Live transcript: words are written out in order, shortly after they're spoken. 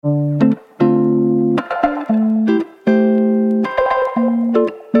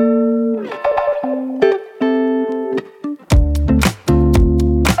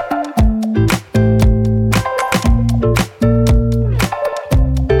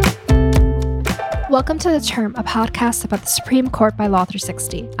Welcome to The Term, a podcast about the Supreme Court by Law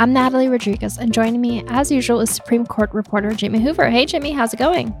 360. I'm Natalie Rodriguez, and joining me, as usual, is Supreme Court reporter Jimmy Hoover. Hey, Jimmy, how's it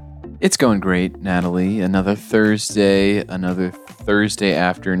going? It's going great, Natalie. Another Thursday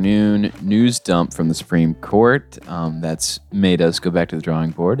afternoon news dump from the Supreme Court that's made us go back to the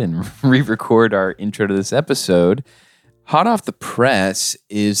drawing board and re-record our intro to this episode. Hot off the press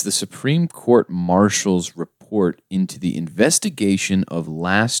is the Supreme Court Marshal's report into the investigation of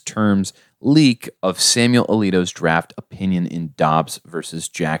last term's leak of Samuel Alito's draft opinion in Dobbs versus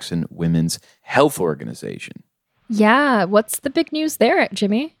Jackson Women's Health Organization. Yeah, what's the big news there,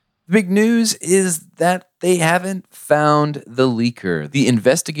 Jimmy? The big news is that they haven't found the leaker. The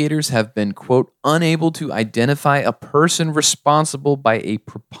investigators have been, quote, unable to identify a person responsible by a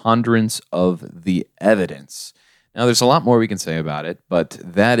preponderance of the evidence. Now, there's a lot more we can say about it, but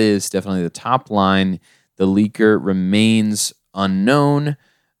that is definitely the top line. The leaker remains unknown,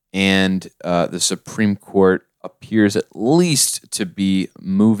 and the Supreme Court appears at least to be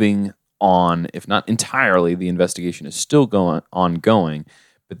moving on, if not entirely. The investigation is still ongoing,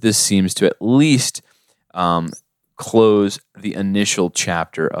 but this seems to at least close the initial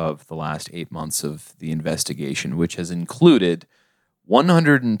chapter of the last 8 months of the investigation, which has included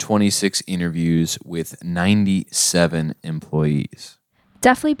 126 interviews with 97 employees.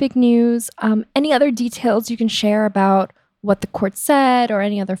 Definitely big news. Any other details you can share about what the court said or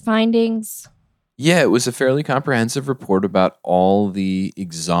any other findings? Yeah, it was a fairly comprehensive report about all the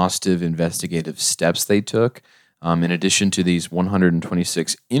exhaustive investigative steps they took. In addition to these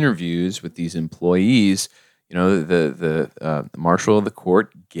 126 interviews with these employees, you know, the marshal of the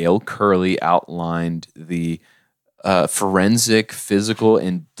court, Gail Curley, outlined the forensic, physical,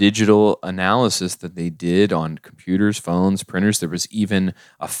 and digital analysis that they did on computers, phones, printers. There was even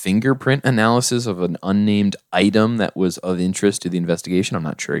a fingerprint analysis of an unnamed item that was of interest to the investigation. I'm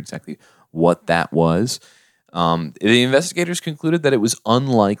not sure exactly what that was. The investigators concluded that it was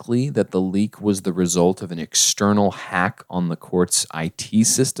unlikely that the leak was the result of an external hack on the court's IT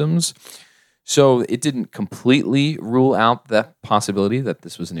systems. So it didn't completely rule out that possibility that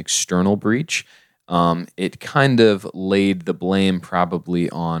this was an external breach. It kind of laid the blame probably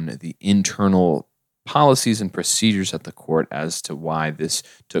on the internal policies and procedures at the court as to why this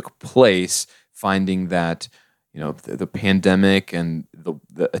took place, finding that, you know, the pandemic and the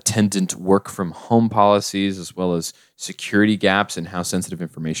attendant work from home policies, as well as security gaps in how sensitive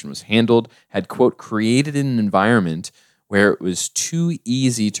information was handled, had, quote, created an environment where it was too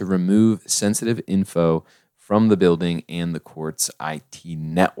easy to remove sensitive info from the building and the court's IT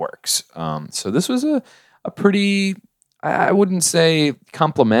networks. So this was a pretty, I wouldn't say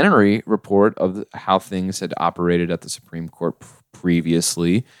complimentary report of how things had operated at the Supreme Court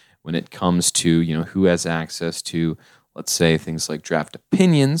previously when it comes to, you know, who has access to, let's say, things like draft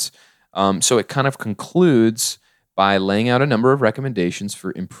opinions. So it kind of concludes by laying out a number of recommendations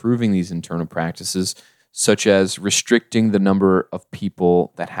for improving these internal practices, such as restricting the number of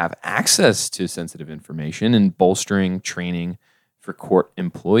people that have access to sensitive information and bolstering training for court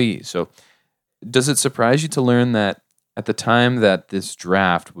employees. So does it surprise you to learn that at the time that this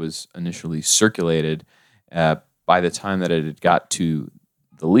draft was initially circulated, by the time that it had got to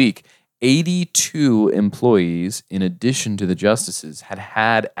the leak, 82 employees, in addition to the justices,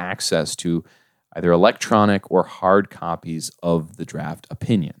 had access to either electronic or hard copies of the draft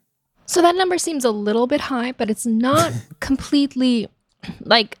opinion. So that number seems a little bit high, but it's not completely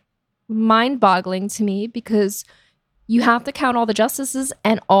like mind-boggling to me because you have to count all the justices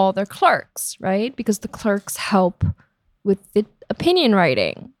and all their clerks, right? Because the clerks help with the opinion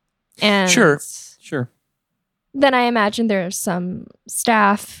writing. And Sure. Then I imagine there's some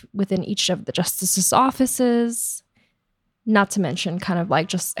staff within each of the justices' offices, not to mention kind of like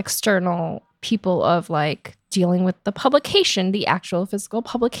just external people of like dealing with the publication, the actual physical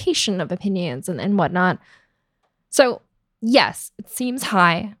publication of opinions and whatnot. So yes, it seems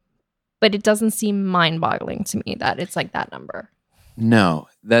high, but it doesn't seem mind-boggling to me that it's like that number. No,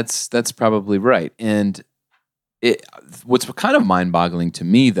 that's probably right. And what's kind of mind-boggling to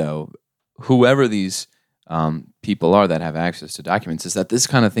me, though, whoever these people are that have access to documents, is that this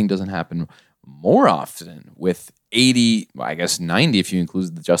kind of thing doesn't happen more often with 80, I guess 90 if you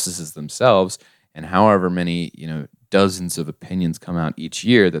include the justices themselves, and however many, you know, dozens of opinions come out each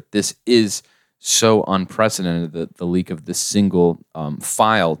year, that this is so unprecedented, the leak of this single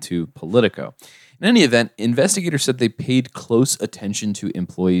file to Politico. In any event, investigators said they paid close attention to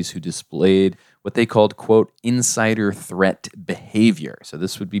employees who displayed what they called, quote, insider threat behavior. So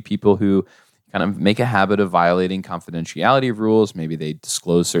this would be people who kind of make a habit of violating confidentiality rules. Maybe they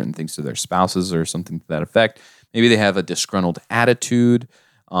disclose certain things to their spouses or something to that effect. Maybe they have a disgruntled attitude.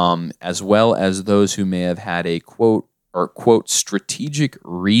 as well as those who may have had a quote strategic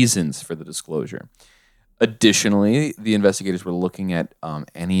reasons for the disclosure. Additionally, the investigators were looking at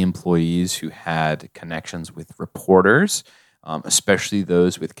any employees who had connections with reporters, especially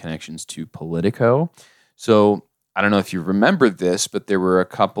those with connections to Politico. So I don't know if you remember this, but there were a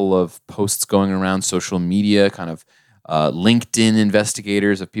couple of posts going around social media, kind of LinkedIn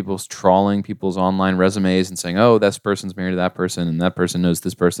investigators of people trawling people's online resumes and saying, oh, this person's married to that person and that person knows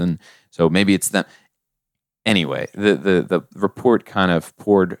this person, so maybe it's them. Anyway, the report kind of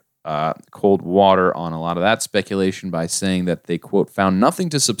poured cold water on a lot of that speculation by saying that they, quote, found nothing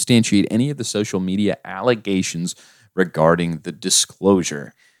to substantiate any of the social media allegations regarding the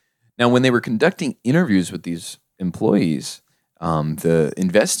disclosure. Now, when they were conducting interviews with these employees, the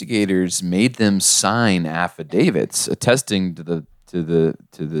investigators made them sign affidavits attesting to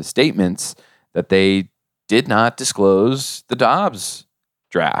the statements that they did not disclose the Dobbs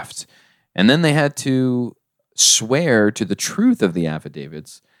draft. And then they had to swear to the truth of the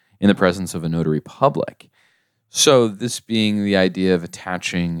affidavits in the presence of a notary public. So this being the idea of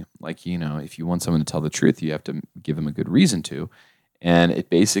attaching, like, if you want someone to tell the truth, you have to give them a good reason to. And it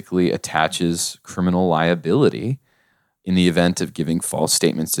basically attaches criminal liability in the event of giving false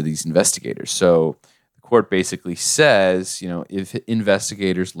statements to these investigators. So the court basically says, if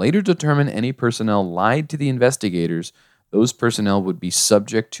investigators later determine any personnel lied to the investigators, those personnel would be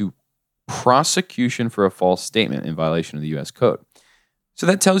subject to prosecution for a false statement in violation of the U.S. Code. So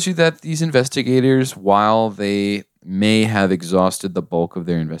that tells you that these investigators, while they may have exhausted the bulk of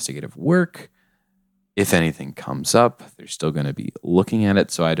their investigative work, if anything comes up, they're still going to be looking at it.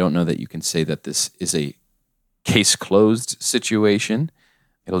 So I don't know that you can say that this is a case closed situation.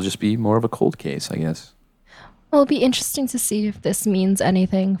 It'll just be more of a cold case, I guess. Well, it'll be interesting to see if this means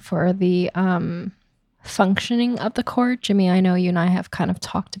anything for the functioning of the court. Jimmy, I know you and I have kind of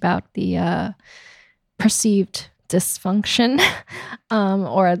talked about the perceived dysfunction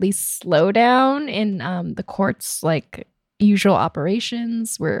or at least slowdown in the court's usual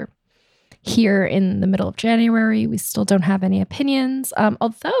operations. We're here in the middle of January. We still don't have any opinions,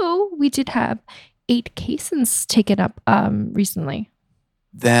 although we did have 8 cases taken up recently.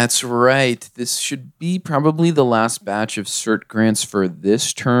 That's right. This should be probably the last batch of cert grants for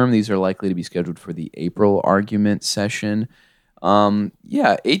this term. These are likely to be scheduled for the April argument session.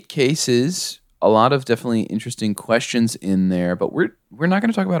 8 cases. A lot of definitely interesting questions in there, but we're not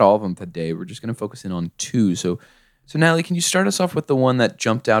going to talk about all of them today. We're just going to focus in on 2. So Natalie, can you start us off with the one that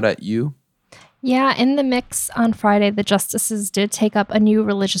jumped out at you? Yeah, in the mix on Friday, the justices did take up a new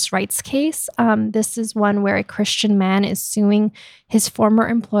religious rights case. This is one where a Christian man is suing his former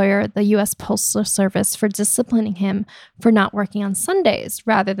employer, the U.S. Postal Service, for disciplining him for not working on Sundays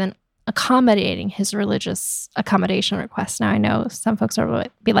rather than accommodating his religious accommodation request. Now, I know some folks will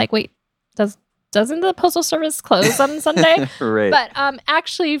be like, wait, doesn't the Postal Service close on Sunday? Right. But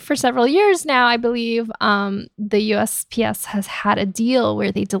actually, for several years now, I believe the USPS has had a deal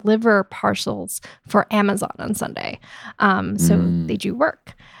where they deliver parcels for Amazon on Sunday. So they do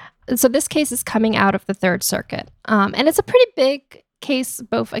work. So this case is coming out of the Third Circuit. And it's a pretty big case,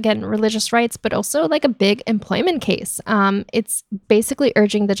 both, again, religious rights, but also a big employment case. It's basically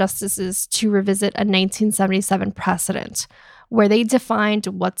urging the justices to revisit a 1977 precedent where they defined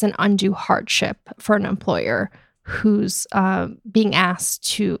what's an undue hardship for an employer who's being asked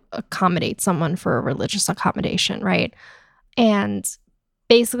to accommodate someone for a religious accommodation, right? And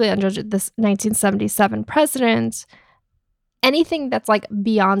basically under this 1977 precedent, anything that's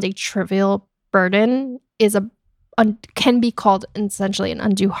beyond a trivial burden can be called essentially an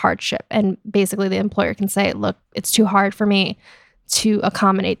undue hardship. And basically the employer can say, look, it's too hard for me to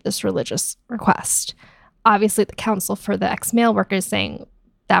accommodate this religious request. Obviously, the counsel for the ex-mail worker is saying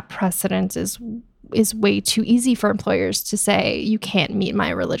that precedent is way too easy for employers to say, you can't meet my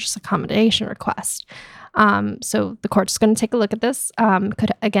religious accommodation request. So the court's going to take a look at this.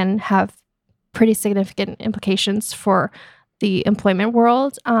 Could, again, have pretty significant implications for the employment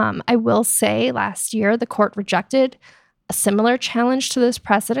world. I will say last year, the court rejected a similar challenge to this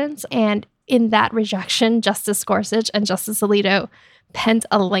precedent. And in that rejection, Justice Gorsuch and Justice Alito penned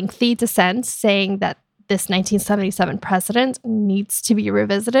a lengthy dissent saying that this 1977 precedent needs to be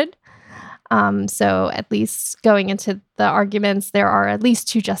revisited. So at least going into the arguments, there are at least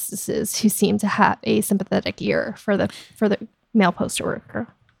 2 justices who seem to have a sympathetic ear for the mail poster worker.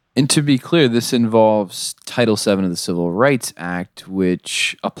 And to be clear, this involves Title VII of the Civil Rights Act,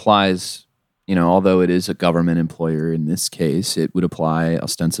 which applies, although it is a government employer in this case, it would apply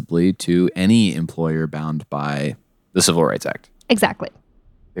ostensibly to any employer bound by the Civil Rights Act. Exactly.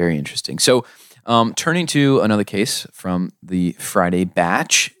 Very interesting. So Turning to another case from the Friday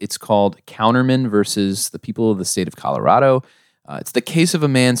batch, it's called Counterman versus the people of the state of Colorado. It's the case of a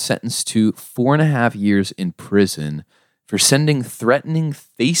man sentenced to 4.5 years in prison for sending threatening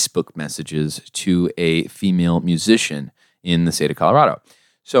Facebook messages to a female musician in the state of Colorado.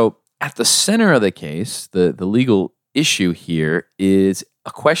 So at the center of the case, the legal issue here is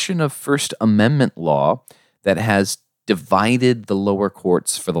a question of First Amendment law that has divided the lower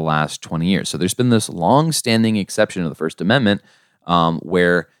courts for the last 20 years. So there's been this long-standing exception of the First Amendment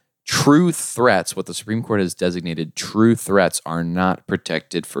where true threats, what the Supreme Court has designated true threats, are not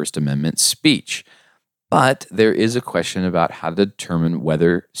protected First Amendment speech. But there is a question about how to determine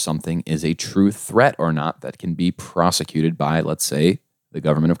whether something is a true threat or not that can be prosecuted by, let's say, the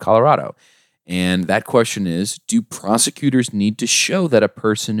government of Colorado. And that question is, do prosecutors need to show that a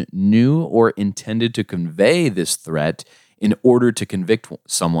person knew or intended to convey this threat in order to convict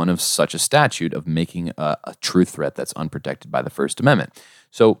someone of such a statute of making a true threat that's unprotected by the First Amendment?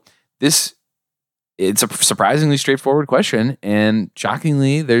 So it's a surprisingly straightforward question. And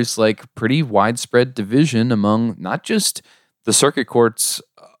shockingly, there's like pretty widespread division among not just the circuit courts,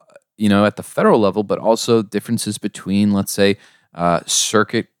 at the federal level, but also differences between, let's say,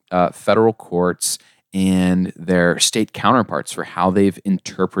 circuit federal courts and their state counterparts for how they've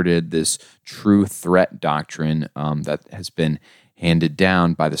interpreted this true threat doctrine that has been handed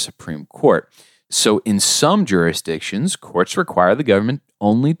down by the Supreme Court. So in some jurisdictions, courts require the government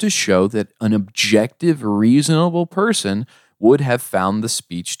only to show that an objective, reasonable person would have found the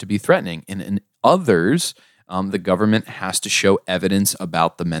speech to be threatening. And in others, the government has to show evidence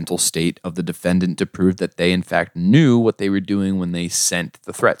about the mental state of the defendant to prove that they, in fact, knew what they were doing when they sent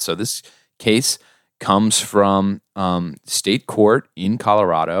the threat. So this case comes from state court in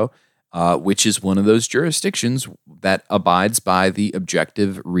Colorado, which is one of those jurisdictions that abides by the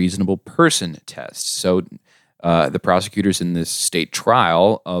objective, reasonable person test. So the prosecutors in this state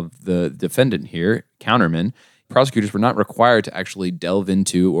trial of the defendant here, Counterman, prosecutors were not required to actually delve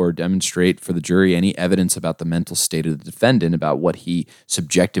into or demonstrate for the jury any evidence about the mental state of the defendant, about what he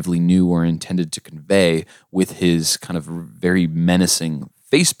subjectively knew or intended to convey with his kind of very menacing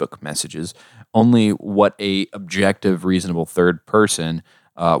Facebook messages. Only what a objective, reasonable third person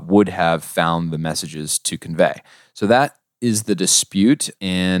would have found the messages to convey. So that is the dispute,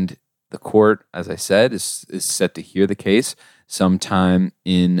 and the court, as I said, is set to hear the case sometime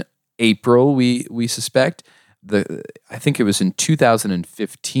in April, we suspect. I think it was in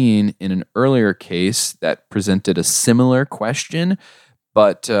 2015 in an earlier case that presented a similar question,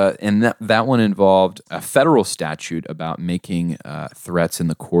 but and that one involved a federal statute about making threats in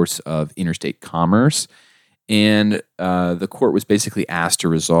the course of interstate commerce. And the court was basically asked to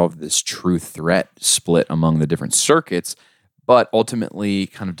resolve this true threat split among the different circuits, but ultimately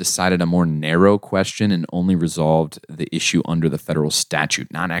kind of decided a more narrow question and only resolved the issue under the federal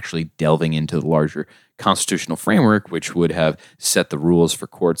statute, not actually delving into the larger constitutional framework, which would have set the rules for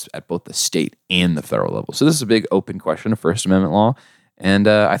courts at both the state and the federal level. So this is a big open question of First Amendment law, and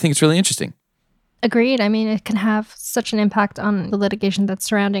I think it's really interesting. Agreed. I mean, it can have such an impact on the litigation that's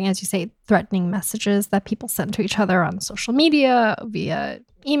surrounding, as you say, threatening messages that people send to each other on social media, via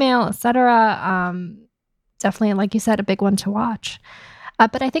email, etc. Definitely, like you said, a big one to watch.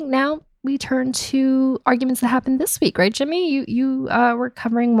 But I think now we turn to arguments that happened this week, right, Jimmy? You were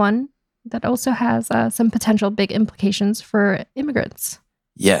covering one that also has some potential big implications for immigrants.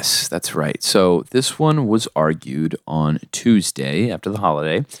 Yes, that's right. So this one was argued on Tuesday after the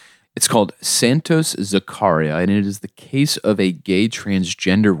holiday. It's called Santos Zakaria, and it is the case of a gay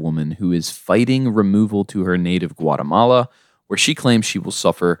transgender woman who is fighting removal to her native Guatemala, where she claims she will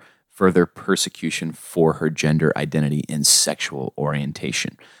suffer further persecution for her gender identity and sexual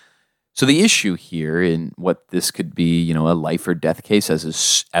orientation. So the issue here in what this could be, a life or death case, as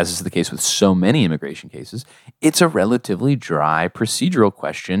is the case with so many immigration cases, it's a relatively dry procedural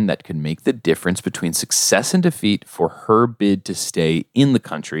question that could make the difference between success and defeat for her bid to stay in the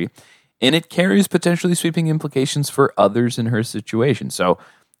country, and it carries potentially sweeping implications for others in her situation. So,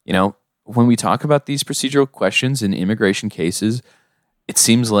 when we talk about these procedural questions in immigration cases, it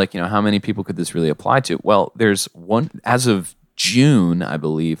seems like, how many people could this really apply to? Well, there's one, as of June, I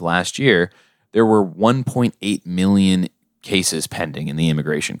believe, last year, there were 1.8 million cases pending in the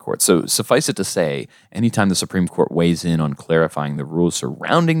immigration court. So suffice it to say, anytime the Supreme Court weighs in on clarifying the rules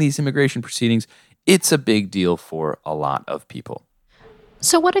surrounding these immigration proceedings, it's a big deal for a lot of people.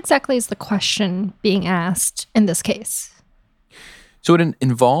 So what exactly is the question being asked in this case? So it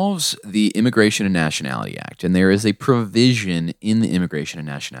involves the Immigration and Nationality Act, and there is a provision in the Immigration and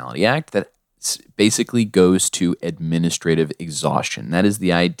Nationality Act that basically goes to administrative exhaustion. That is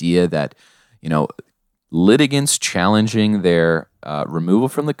the idea that, Litigants challenging their removal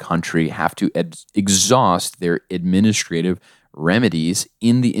from the country have to exhaust their administrative remedies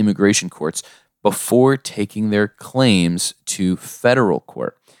in the immigration courts before taking their claims to federal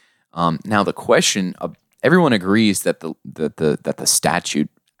court. Now, the question of everyone agrees that the statute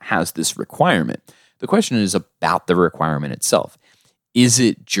has this requirement. The question is about the requirement itself. Is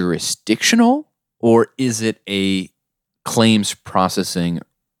it jurisdictional or is it a claims processing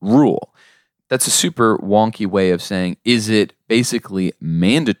rule? That's a super wonky way of saying, is it basically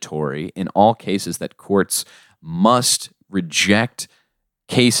mandatory in all cases that courts must reject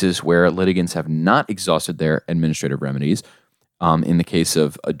cases where litigants have not exhausted their administrative remedies in the case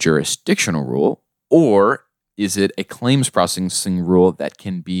of a jurisdictional rule, or is it a claims processing rule that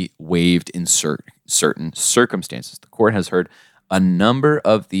can be waived in certain circumstances? The court has heard a number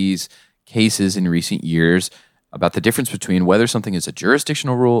of these cases in recent years about the difference between whether something is a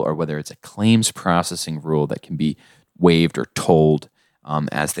jurisdictional rule or whether it's a claims processing rule that can be waived or tolled,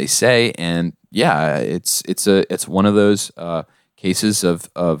 as they say. And yeah, it's one of those cases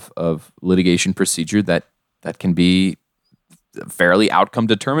of litigation procedure that can be fairly outcome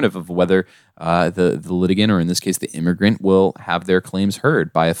determinative of whether the litigant, or in this case the immigrant, will have their claims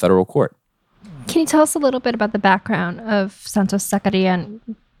heard by a federal court. Can you tell us a little bit about the background of Santos Zaccaria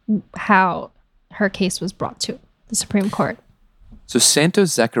and how her case was brought to the Supreme Court? So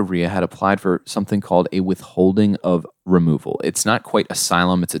Santos Zaccaria had applied for something called a withholding of removal. It's not quite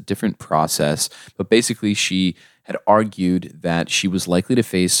asylum, it's a different process, but basically she had argued that she was likely to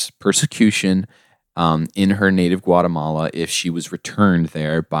face persecution in her native Guatemala if she was returned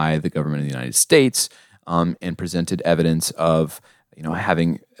there by the government of the United States, and presented evidence of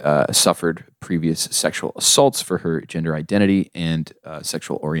having suffered previous sexual assaults for her gender identity and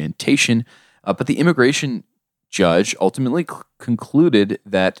sexual orientation. But the immigration judge ultimately concluded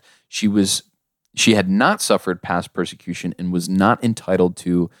that she had not suffered past persecution and was not entitled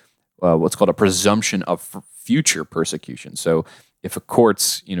to what's called a presumption of future persecution. So if a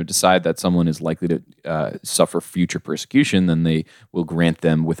courts decide that someone is likely to suffer future persecution, then they will grant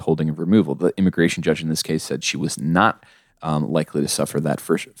them withholding of removal. The immigration judge in this case said she was not likely to suffer that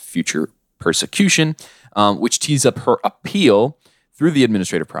future persecution, which tees up her appeal through the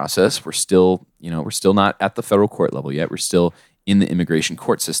administrative process. We're still not at the federal court level yet. We're still in the immigration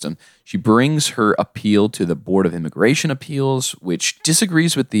court system. She brings her appeal to the Board of Immigration Appeals, which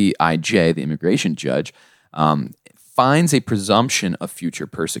disagrees with the IJ, the immigration judge, finds a presumption of future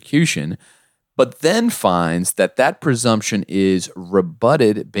persecution, but then finds that presumption is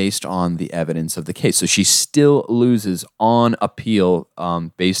rebutted based on the evidence of the case. So she still loses on appeal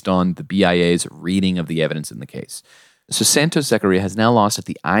based on the BIA's reading of the evidence in the case. So Santos Zaccaria has now lost at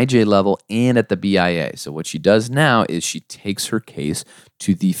the IJ level and at the BIA. So what she does now is she takes her case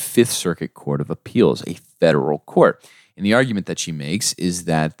to the Fifth Circuit Court of Appeals, a federal court. And the argument that she makes is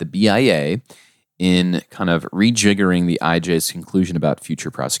that the BIA, in kind of rejiggering the IJ's conclusion about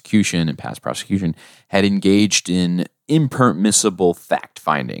future prosecution and past prosecution, had engaged in impermissible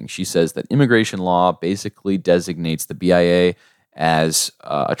fact-finding. She says that immigration law basically designates the BIA as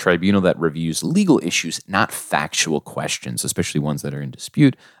a tribunal that reviews legal issues, not factual questions, especially ones that are in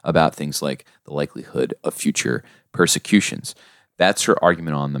dispute about things like the likelihood of future persecutions. That's her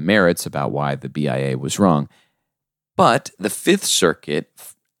argument on the merits about why the BIA was wrong. But the Fifth Circuit,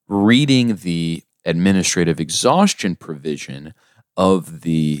 reading the administrative exhaustion provision of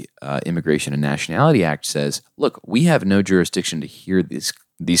the Immigration and Nationality Act, says, look, we have no jurisdiction to hear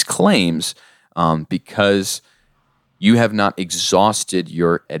these claims because you have not exhausted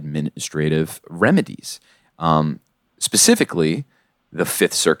your administrative remedies. Specifically, the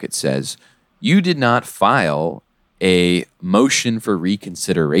Fifth Circuit says, you did not file a motion for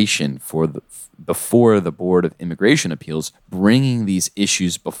reconsideration before the Board of Immigration Appeals, bringing these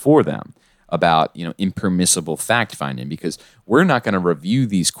issues before them about impermissible fact-finding, because we're not going to review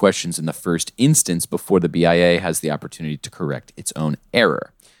these questions in the first instance before the BIA has the opportunity to correct its own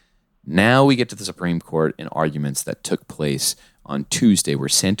error. Now we get to the Supreme Court and arguments that took place on Tuesday, where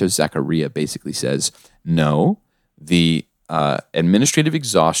Santos Zaccaria basically says, no, the administrative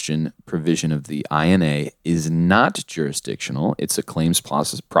exhaustion provision of the INA is not jurisdictional. It's a claims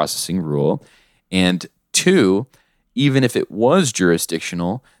processing rule. And two, even if it was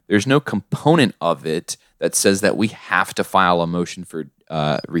jurisdictional, there's no component of it that says that we have to file a motion for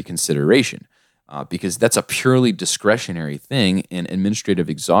reconsideration. Because that's a purely discretionary thing, and administrative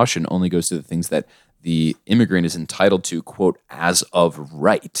exhaustion only goes to the things that the immigrant is entitled to, quote, as of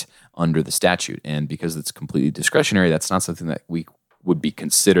right under the statute. And because it's completely discretionary, that's not something that we would be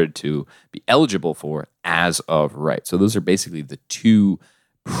considered to be eligible for as of right. So those are basically the two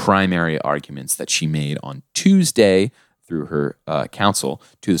primary arguments that she made on Tuesday through her counsel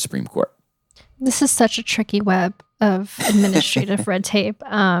to the Supreme Court. This is such a tricky web of administrative red tape.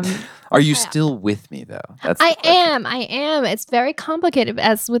 Are you still with me, though? I am. It's very complicated,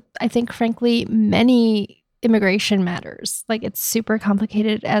 as with, I think, frankly, many immigration matters. Like, it's super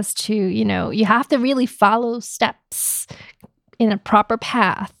complicated as to, you have to really follow steps in a proper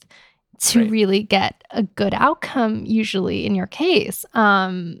path to really get a good outcome, usually, in your case.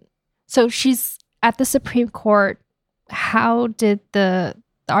 So she's at the Supreme Court. How did the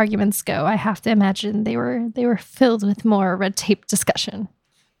arguments go? I have to imagine they were filled with more red tape discussion.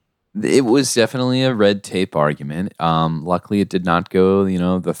 It was definitely a red tape argument. Luckily, it did not go,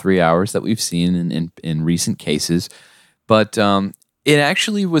 the 3 hours that we've seen in recent cases. But it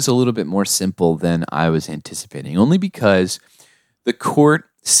actually was a little bit more simple than I was anticipating, only because the court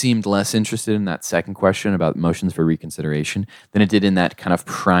seemed less interested in that second question about motions for reconsideration than it did in that kind of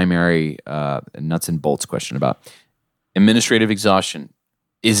primary nuts and bolts question about administrative exhaustion.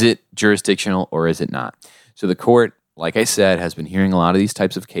 Is it jurisdictional or is it not? So the court, like I said, has been hearing a lot of these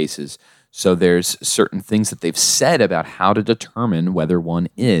types of cases. So there's certain things that they've said about how to determine whether one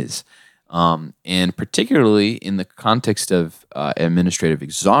is. And particularly in the context of administrative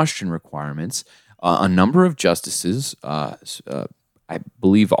exhaustion requirements, a number of justices, I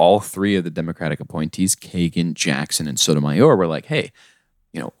believe all three of the Democratic appointees, Kagan, Jackson, and Sotomayor, were like, hey,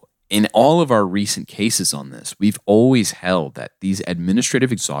 in all of our recent cases on this, we've always held that these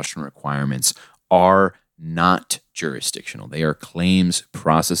administrative exhaustion requirements are not jurisdictional. They are claims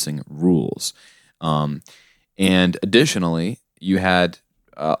processing rules. And additionally, you had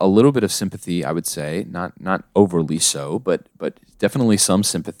a little bit of sympathy, I would say, not overly so, but definitely some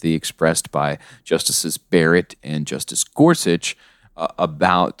sympathy expressed by Justices Barrett and Justice Gorsuch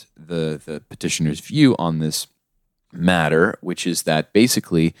about the petitioner's view on this matter, which is that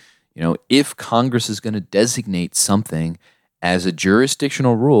basically, if Congress is going to designate something as a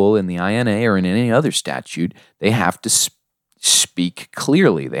jurisdictional rule in the INA or in any other statute, they have to speak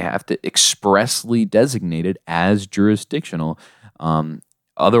clearly. They have to expressly designate it as jurisdictional.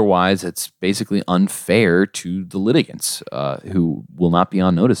 Otherwise, it's basically unfair to the litigants who will not be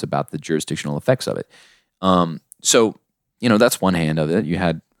on notice about the jurisdictional effects of it. So, that's one hand of it. You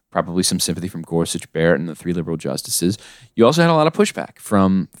had probably some sympathy from Gorsuch, Barrett, and the three liberal justices. You also had a lot of pushback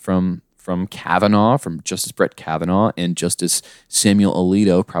from Kavanaugh, from Justice Brett Kavanaugh and Justice Samuel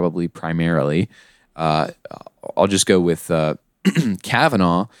Alito, probably primarily. I'll just go with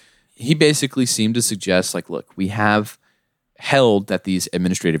Kavanaugh. He basically seemed to suggest, look, we have held that these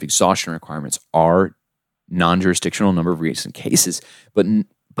administrative exhaustion requirements are non-jurisdictional in a number of recent cases,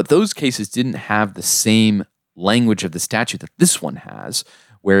 but those cases didn't have the same language of the statute that this one has,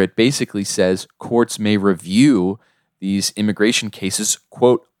 where it basically says courts may review these immigration cases,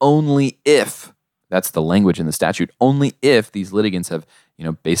 quote, only if, that's the language in the statute, only if these litigants have,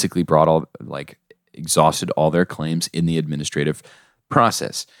 basically exhausted all their claims in the administrative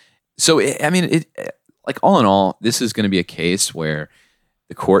process. So, all in all, this is going to be a case where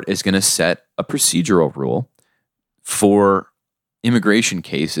the court is going to set a procedural rule for immigration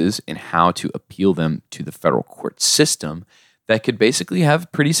cases and how to appeal them to the federal court system that could basically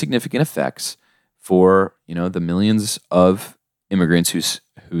have pretty significant effects for, the millions of immigrants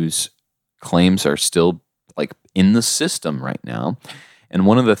whose claims are still in the system right now. And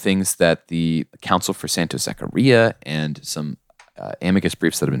one of the things that the counsel for Santos Zachariah and some amicus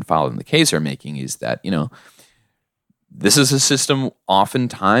briefs that have been filed in the case are making is that, this is a system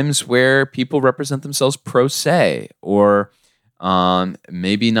oftentimes where people represent themselves pro se or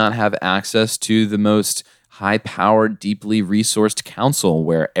maybe not have access to the most high-powered, deeply resourced counsel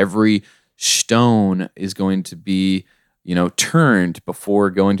where every stone is going to be, turned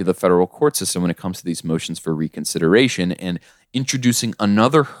before going to the federal court system when it comes to these motions for reconsideration, and introducing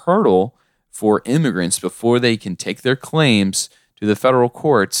another hurdle for immigrants before they can take their claims to the federal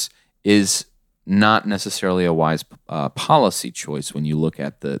courts is not necessarily a wise policy choice when you look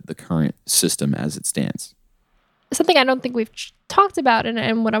at the current system as it stands. Something I don't think we've talked about,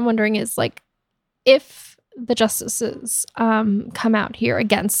 and what I'm wondering is, if the justices come out here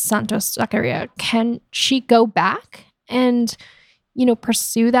against Santos Zachariah, can she go back and,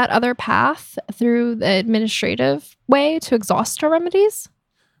 pursue that other path through the administrative way to exhaust her remedies?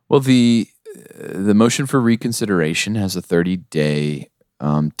 Well, the motion for reconsideration has a 30-day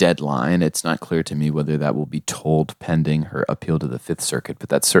deadline. It's not clear to me whether that will be told pending her appeal to the Fifth Circuit, but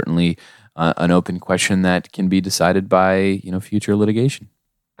that's certainly an open question that can be decided by future litigation.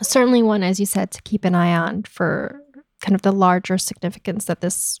 Certainly one, as you said, to keep an eye on for kind of the larger significance that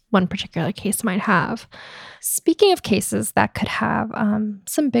this one particular case might have. Speaking of cases that could have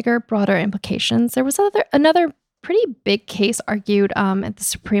some bigger, broader implications, there was another pretty big case argued at the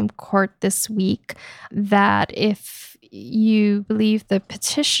Supreme Court this week that if you believe the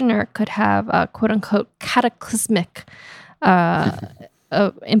petitioner could have quote unquote cataclysmic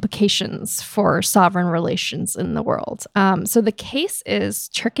implications for sovereign relations in the world. So the case is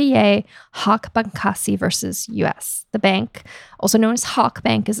Türkiye Halk Bankası versus U.S. The bank, also known as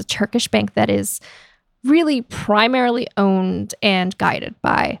Halkbank, is a Turkish bank that is really primarily owned and guided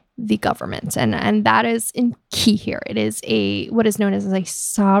by the government. And that is key here. It is what is known as a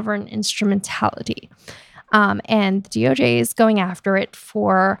sovereign instrumentality. And the DOJ is going after it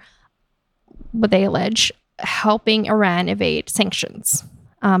for what they allege helping Iran evade sanctions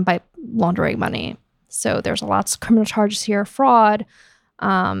by laundering money. So there's lots of criminal charges here: fraud,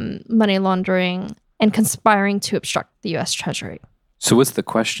 money laundering, and conspiring to obstruct the U.S. Treasury. So what's the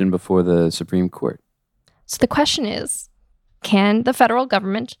question before the Supreme Court? So the question is, can the federal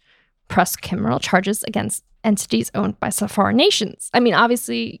government press criminal charges against entities owned by some foreign nations? I mean,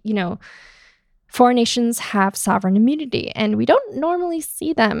 obviously, foreign nations have sovereign immunity, and we don't normally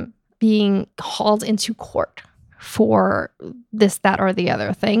see them being hauled into court for this, that, or the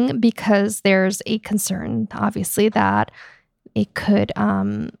other thing, because there's a concern, obviously, that it could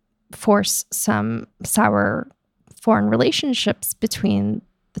force some sour foreign relationships between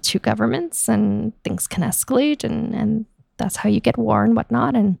the two governments, and things can escalate, and that's how you get war and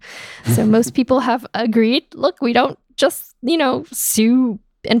whatnot. And so most people have agreed, look, we don't just, sue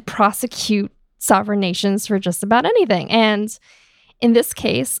and prosecute sovereign nations for just about anything. And in this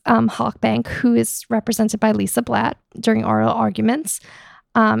case, Halkbank, who is represented by Lisa Blatt during oral arguments,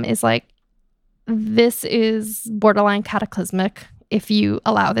 is like, this is borderline cataclysmic if you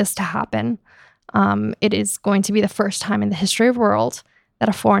allow this to happen. It is going to be the first time in the history of the world that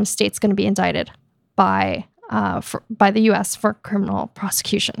a foreign state's going to be indicted by the U.S. for criminal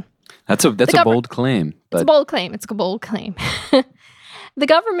prosecution. That's a bold claim. But... It's a bold claim. It's a bold claim. The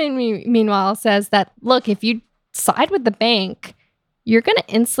government, meanwhile, says that, look, if you side with the bank, you're going to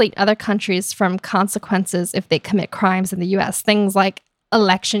insulate other countries from consequences if they commit crimes in the U.S. Things like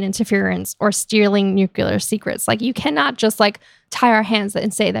election interference or stealing nuclear secrets. Like, you cannot just tie our hands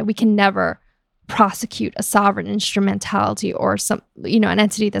and say that we can never prosecute a sovereign instrumentality or an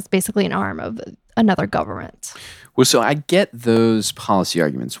entity that's basically an arm of another government. Well, so I get those policy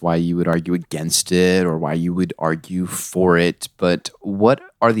arguments, why you would argue against it or why you would argue for it, but what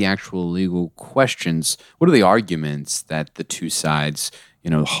are the actual legal questions? What are the arguments that the two sides,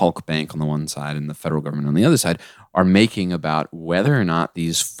 Halkbank on the one side and the federal government on the other side, are making about whether or not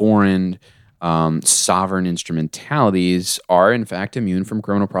these foreign sovereign instrumentalities are in fact immune from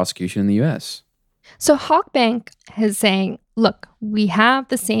criminal prosecution in the U.S.? So Halkbank is saying, look, we have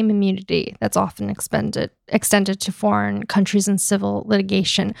the same immunity that's often extended to foreign countries in civil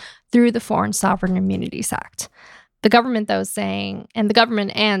litigation through the Foreign Sovereign Immunities Act. The government, though, is saying, and the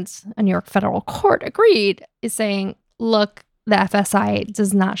government and a New York federal court agreed, is saying, look, the FSIA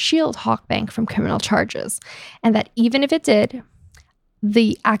does not shield Halkbank from criminal charges, and that even if it did,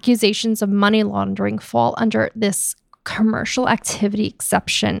 the accusations of money laundering fall under this commercial activity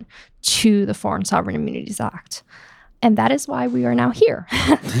exception to the Foreign Sovereign Immunities Act. And that is why we are now here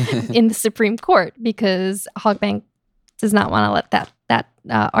in the Supreme Court, because Halkbank does not want to let that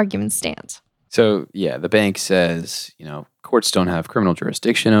argument stand. So, yeah, the bank says, courts don't have criminal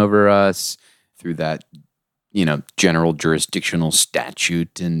jurisdiction over us through that, general jurisdictional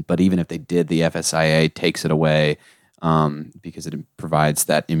statute. But even if they did, the FSIA takes it away because it provides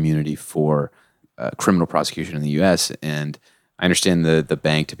that immunity for criminal prosecution in the U.S. And I understand the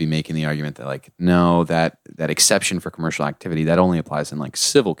bank to be making the argument that, no, that exception for commercial activity, that only applies in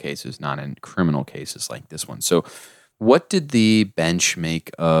civil cases, not in criminal cases like this one. So what did the bench make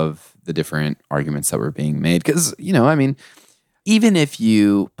of the different arguments that were being made? Because, even if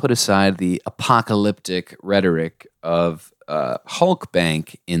you put aside the apocalyptic rhetoric of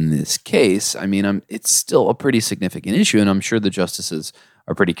Halkbank in this case, it's still a pretty significant issue, and I'm sure the justices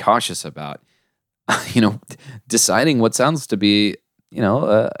are pretty cautious about deciding what sounds to be,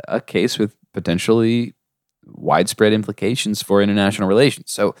 a case with potentially widespread implications for international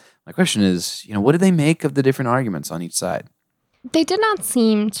relations. So my question is, what do they make of the different arguments on each side? They did not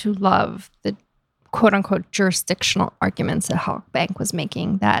seem to love the quote-unquote jurisdictional arguments that Halkbank was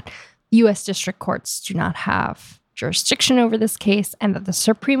making, that U.S. district courts do not have jurisdiction over this case and that the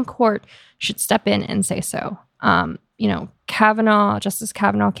Supreme Court should step in and say so. Justice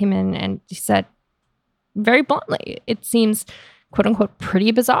Kavanaugh came in and he said, very bluntly, it seems, quote unquote,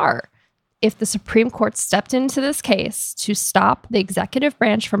 pretty bizarre if the Supreme Court stepped into this case to stop the executive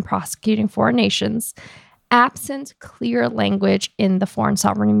branch from prosecuting foreign nations, absent clear language in the Foreign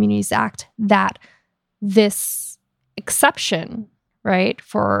Sovereign Immunities Act that this exception, right,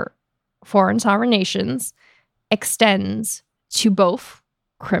 for foreign sovereign nations extends to both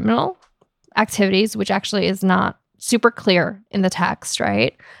criminal activities, which actually is not super clear in the text,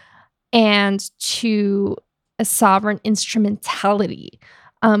 right, and to a sovereign instrumentality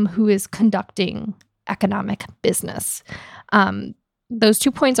who is conducting economic business. Those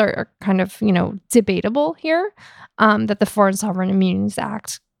 2 points are kind of, debatable here, that the Foreign Sovereign Immunities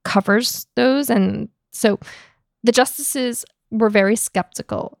Act covers those. And so the justices were very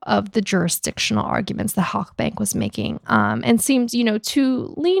skeptical of the jurisdictional arguments that Halkbank was making, and seemed,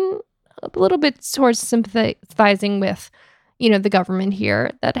 to lean a little bit towards sympathizing with, the government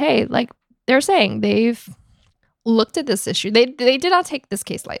here, that, hey, like, they're saying they've looked at this issue. They did not take this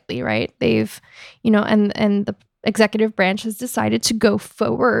case lightly, right? They've, and the executive branch has decided to go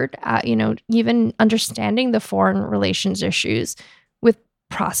forward at, even understanding the foreign relations issues with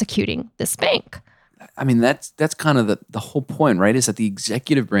prosecuting this bank. I mean, that's kind of the whole point, right? Is that the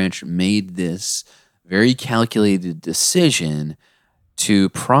executive branch made this very calculated decision to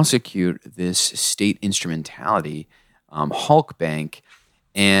prosecute this state instrumentality, Halkbank,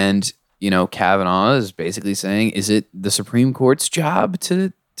 and Kavanaugh is basically saying, is it the Supreme Court's job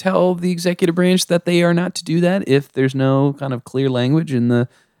to tell the executive branch that they are not to do that if there's no kind of clear language in the,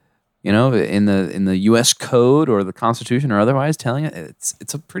 in the U.S. Code or the Constitution or otherwise telling it?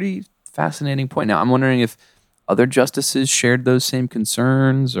 It's a pretty fascinating point. Now, I'm wondering if other justices shared those same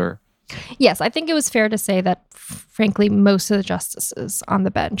concerns or. Yes, I think it was fair to say that, frankly, most of the justices on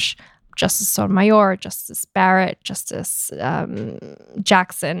the bench, Justice Sotomayor, Justice Barrett, Justice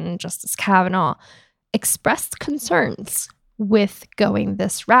Jackson, Justice Kavanaugh, expressed concerns with going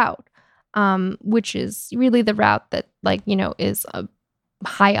this route, which is really the route that, is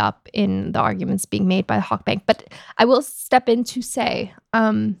high up in the arguments being made by the Halkbank. But I will step in to say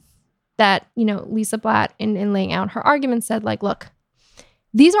that, Lisa Blatt, in laying out her argument, said, look,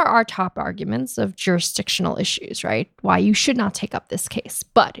 these are our top arguments of jurisdictional issues, right? Why you should not take up this case.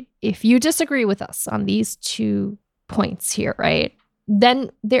 But if you disagree with us on these 2 points here, right,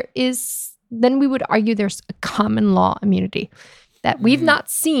 then we would argue there's a common law immunity that we've not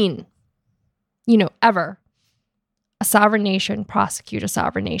seen, ever a sovereign nation prosecute a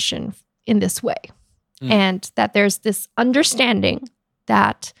sovereign nation in this way. And that there's this understanding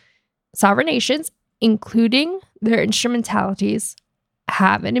that sovereign nations, including their instrumentalities,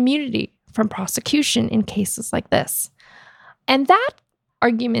 have an immunity from prosecution in cases like this. And that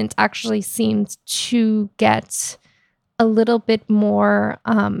argument actually seemed to get a little bit more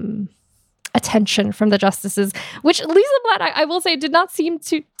attention from the justices, which Lisa Blatt, I will say, did not seem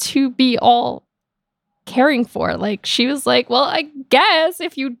to be all caring for. She was like, well, I guess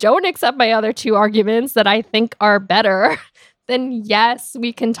if you don't accept my other 2 arguments that I think are better, then yes,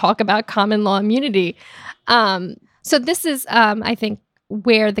 we can talk about common law immunity. So this is, I think,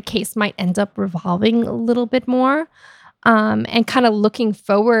 where the case might end up revolving a little bit more, and kind of looking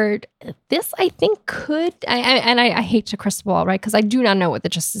forward. This, I think, could, I hate to crystal ball, right? Because I do not know what the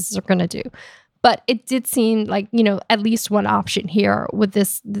justices are going to do. But it did seem like, at least one option here with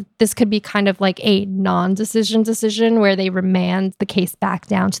this could be kind of like a non-decision where they remand the case back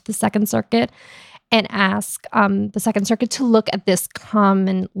down to the Second Circuit and ask the Second Circuit to look at this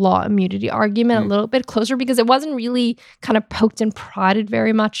common law immunity argument a little bit closer, because it wasn't really kind of poked and prodded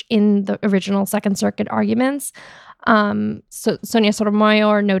very much in the original Second Circuit arguments. So Sonia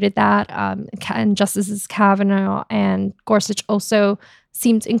Sotomayor noted that, and Justices Kavanaugh and Gorsuch also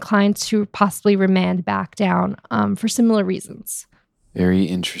seemed inclined to possibly remand back down for similar reasons. Very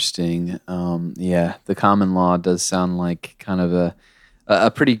interesting. Yeah, the common law does sound like kind of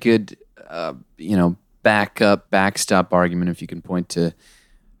a pretty good backstop argument if you can point to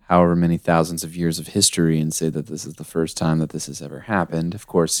however many thousands of years of history and say that this is the first time that this has ever happened. Of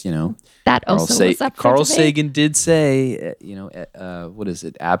course, that also was up for Carl debate. Sagan did say, what is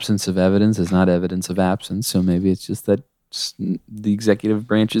it? Absence of evidence is not evidence of absence. So maybe it's just that the executive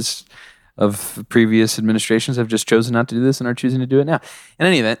branches of previous administrations have just chosen not to do this and are choosing to do it now. In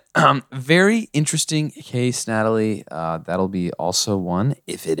any event, very interesting case, Natalie. That'll be also one,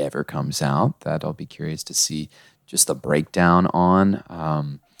 if it ever comes out, that I'll be curious to see just the breakdown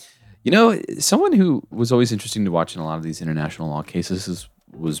on. Someone who was always interesting to watch in a lot of these international law cases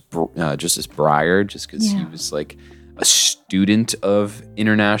was Justice Breyer, just because he was like a student of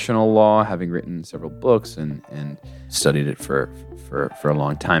international law, having written several books and studied it for a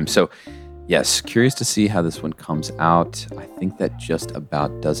long time. So Yes, curious to see how this one comes out. I think that just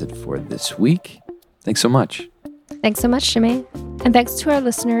about does it for this week. Thanks so much. Thanks so much, Jimmy. And thanks to our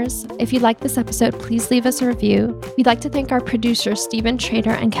listeners. If you like this episode, please leave us a review. We'd like to thank our producers, Stephen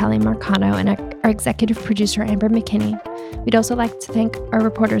Trader and Kelly Marcano, and our executive producer, Amber McKinney. We'd also like to thank our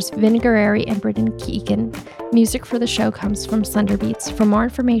reporters, Vin Guerreri and Britton Keegan. Music for the show comes from Slender Beats. For more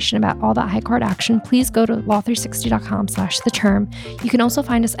information about all that high court action, please go to law360.com/the term. You can also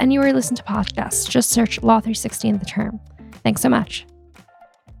find us anywhere you listen to podcasts. Just search Law 360 and the term. Thanks so much.